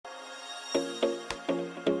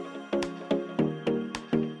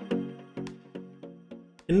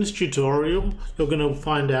In this tutorial, you're going to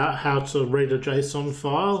find out how to read a JSON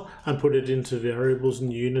file and put it into variables in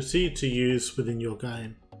Unity to use within your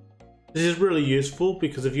game. This is really useful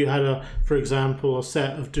because if you had, for example, a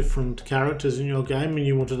set of different characters in your game and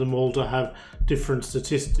you wanted them all to have different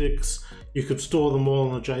statistics, you could store them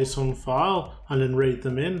all in a JSON file and then read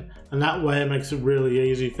them in, and that way it makes it really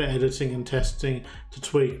easy for editing and testing to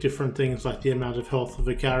tweak different things like the amount of health of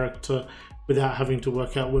a character without having to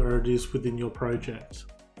work out where it is within your project.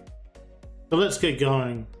 So let's get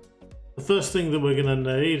going. The first thing that we're going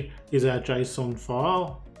to need is our JSON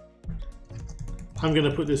file. I'm going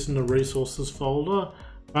to put this in the resources folder.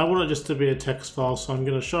 I want it just to be a text file, so I'm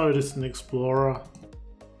going to show this in Explorer.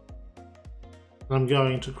 I'm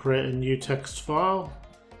going to create a new text file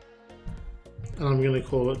and I'm going to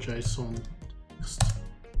call it JSON text.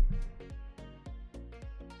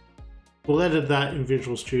 We'll edit that in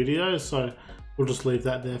Visual Studio, so we'll just leave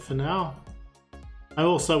that there for now. I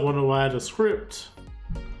also want to add a script,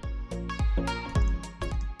 and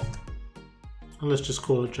let's just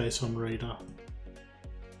call it JSON Reader.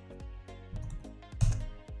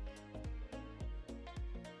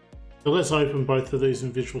 So let's open both of these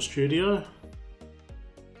in Visual Studio.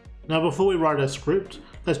 Now before we write our script,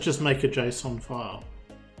 let's just make a JSON file.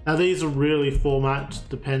 Now these are really format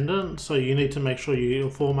dependent, so you need to make sure you get your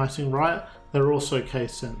formatting right. They're also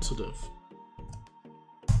case sensitive.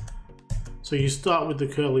 So you start with the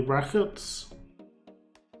curly brackets.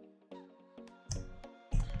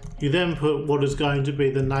 You then put what is going to be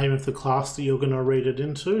the name of the class that you're going to read it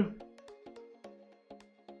into.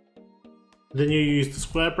 Then you use the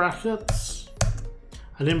square brackets.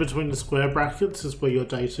 And in between the square brackets is where your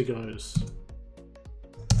data goes.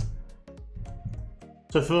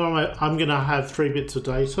 So I'm going to have 3 bits of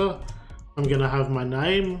data. I'm going to have my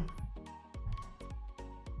name.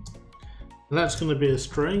 And that's going to be a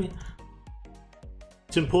string.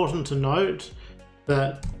 It's important to note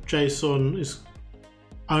that JSON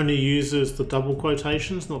only uses the double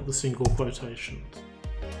quotations, not the single quotations.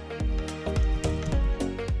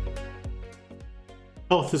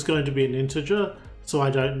 Health is going to be an integer, so I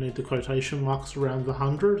don't need the quotation marks around the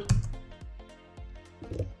 100.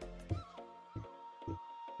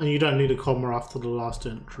 And you don't need a comma after the last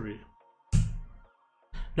entry.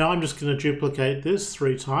 Now I'm just going to duplicate this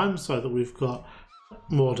 3 times so that we've got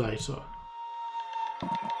more data.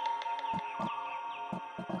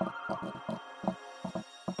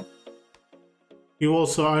 You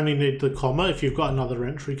also only need the comma if you've got another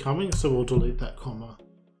entry coming, so we'll delete that comma.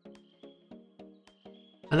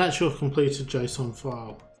 And that's your completed JSON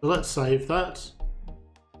file. So let's save that.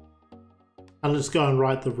 And let's go and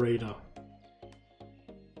write the reader.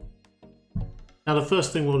 Now the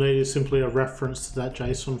first thing we'll need is simply a reference to that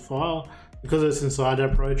JSON file. Because it's inside our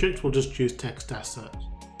project, we'll just use text asset.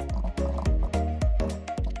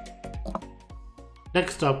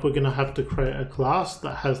 Next up, we're going to have to create a class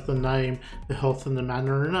that has the name, the health and the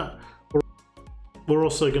manner in it. We're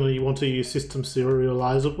also going to want to use system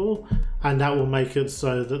serializable, and that will make it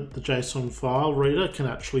so that the JSON file reader can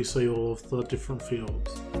actually see all of the different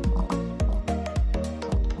fields.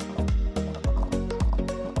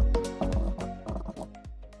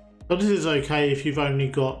 But this is okay if you've only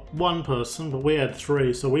got 1 person, but we had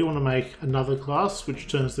 3, so we want to make another class which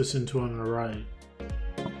turns this into an array.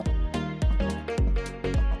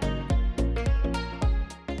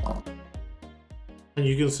 And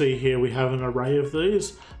you can see here we have an array of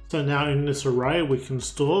these. So now in this array we can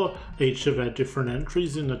store each of our different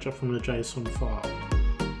entries from the JSON file.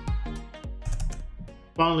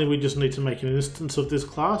 Finally, we just need to make an instance of this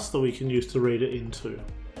class that we can use to read it into.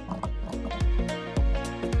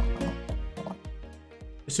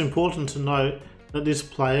 It's important to note that this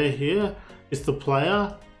player here is the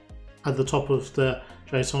player at the top of the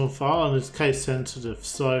JSON file, and it's case sensitive,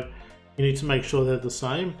 so you need to make sure they're the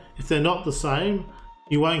same. If they're not the same,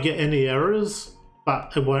 you won't get any errors,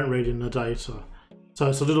 but it won't read in the data. So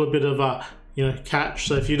it's a little bit of a catch.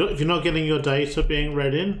 So if you're not getting your data being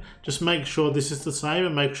read in, just make sure this is the same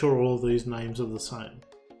and make sure all these names are the same.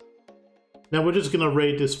 Now we're just going to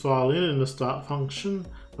read this file in the start function,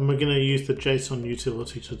 and we're going to use the JSON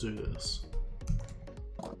utility to do this.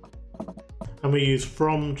 And we use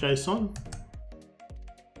from JSON.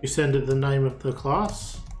 You send it the name of the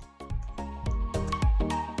class.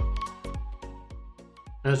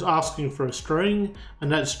 And it's asking for a string,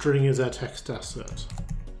 and that string is our text asset.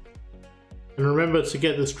 And remember, to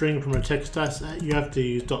get the string from a text asset, you have to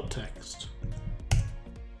use .text.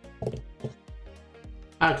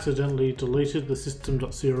 Accidentally deleted the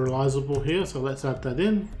system.serializable here, so let's add that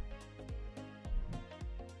in.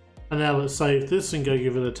 And now let's save this and go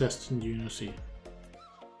give it a test in Unity.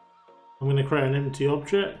 I'm going to create an empty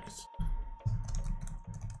object.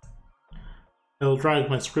 I'll drag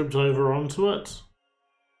my script over onto it.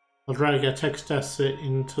 I'll drag our text asset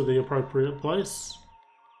into the appropriate place.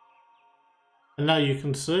 And now you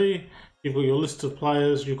can see you've got your list of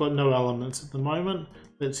players, you've got no elements at the moment.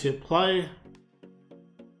 Let's hit play.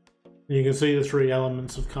 And you can see the 3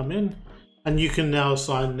 elements have come in. And you can now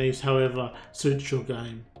assign these however suits your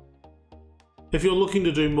game. If you're looking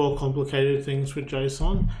to do more complicated things with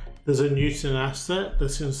JSON, there's a Newton asset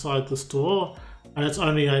that's inside the store, and it's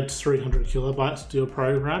only adds 300 kilobytes to your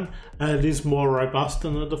program, and it is more robust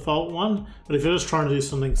than the default one. But if you're just trying to do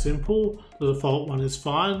something simple, the default one is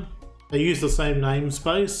fine. They use the same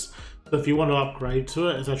namespace, so if you want to upgrade to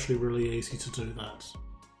it, it's actually really easy to do that.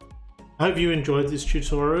 I hope you enjoyed this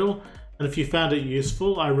tutorial, and if you found it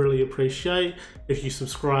useful, I really appreciate if you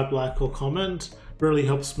subscribe, like or comment. It really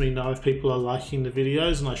helps me know if people are liking the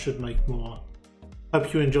videos and I should make more.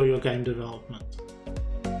 Hope you enjoy your game development.